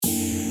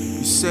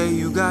say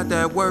you got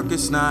that work,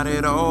 it's not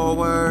at all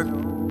work.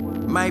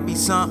 Might be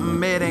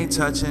something it ain't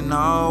touching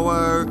all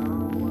work.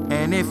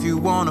 And if you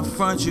wanna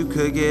front, you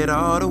could get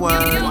all the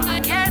work.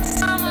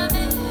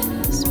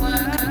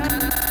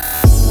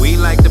 We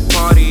like to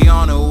party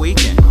on a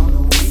weekend.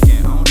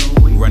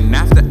 Run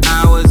after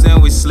hours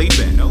and we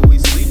sleeping.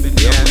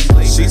 Yeah,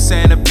 she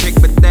sent a pic,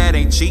 but that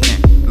ain't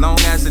cheating. Long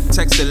as the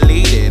text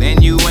deleted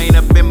and you ain't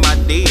up in my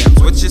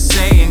DMs. What you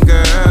saying,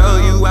 girl?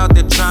 You out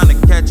there trying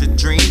to catch a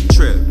dream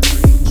trip.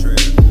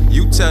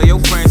 You tell your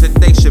friends that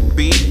they should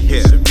be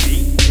here,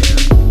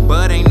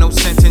 but ain't no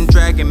sense in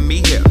dragging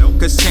me here.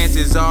 Cause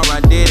chances are I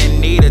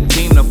didn't need a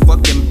team to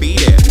fucking be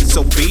there.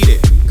 So beat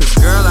it. Cause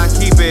girl, I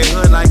keep it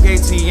hood like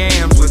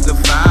ATMs with the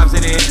fives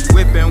in it.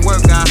 Whipping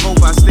work, I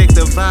hope I stick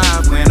the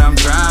vibe when I'm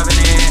driving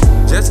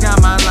in. Just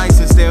got my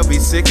license, they'll be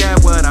sick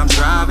at what I'm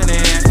driving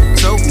in.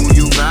 So who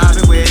you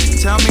riding with?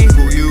 Tell me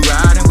who you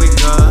riding with,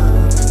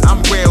 cause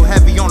I'm real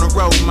heavy on the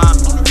road, man.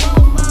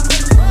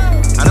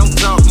 I don't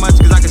talk much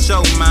cause I can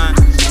show mine.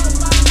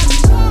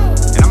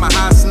 And I'm a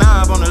high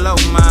snob on the low,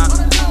 man.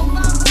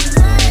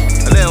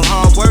 A little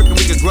hard work and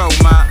we can grow,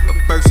 man. But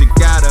first you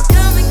gotta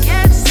come and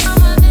catch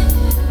some of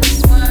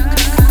this work.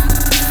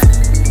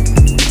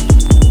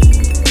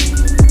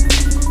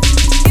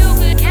 You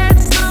could catch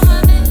some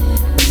of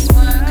this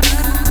work.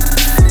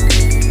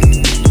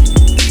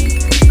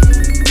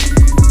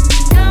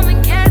 Come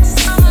and catch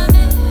some of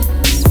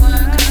this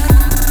work.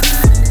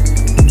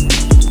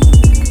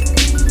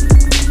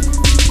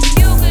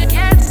 You could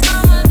catch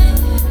some of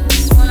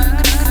this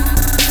work.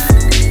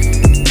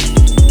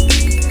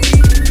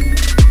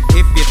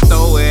 If you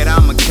throw it,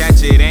 I'ma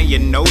catch it, and you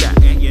know that.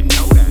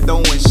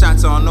 Throwing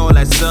shots on all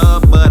that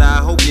sub, but I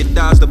hope you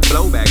dodge the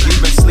blowback.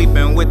 You've been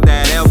sleeping with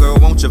that L, girl,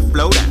 won't you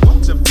flow that?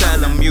 Tell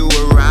them you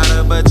a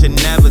rider, but you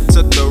never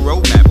took the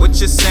roadmap. What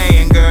you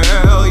saying,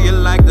 girl? You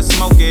like to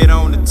smoke it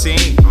on the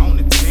team.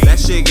 That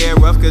shit get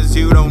rough cause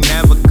you don't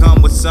never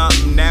come with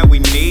something that we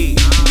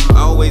need.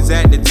 Always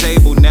at the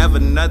table, never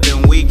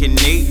nothing we can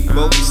eat,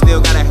 but we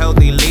still got a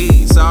healthy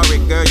lead. Sorry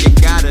girl, you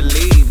gotta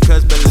leave,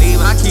 cause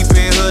believe I keep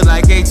it hood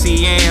like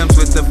ATMs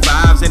with the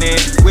fives in it.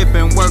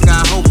 Whipping work,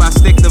 I hope I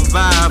stick the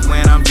vibe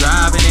when I'm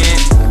driving it.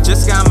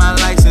 Just got my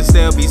license,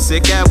 they'll be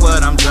sick at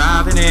what I'm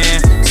driving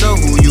in. So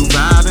who you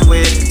vibing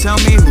with? Tell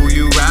me who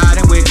you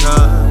riding with,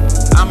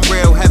 cause I'm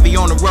real heavy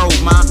on the road,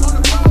 man.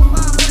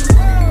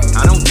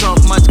 I don't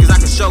talk much cause I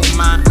can show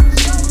mine.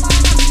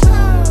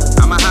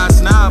 I'm a high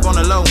snob on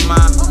the low,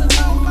 man.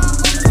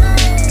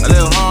 A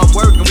little hard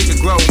work and we can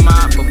grow,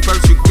 man. But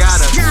first you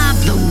gotta stop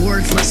the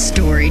worthless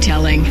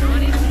storytelling.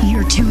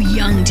 You're too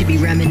young to be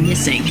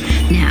reminiscing.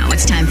 Now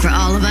it's time for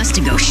all of us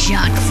to go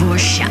shot for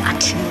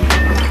shot.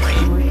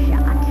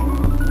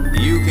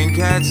 You can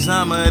catch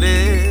some of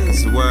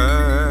this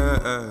work.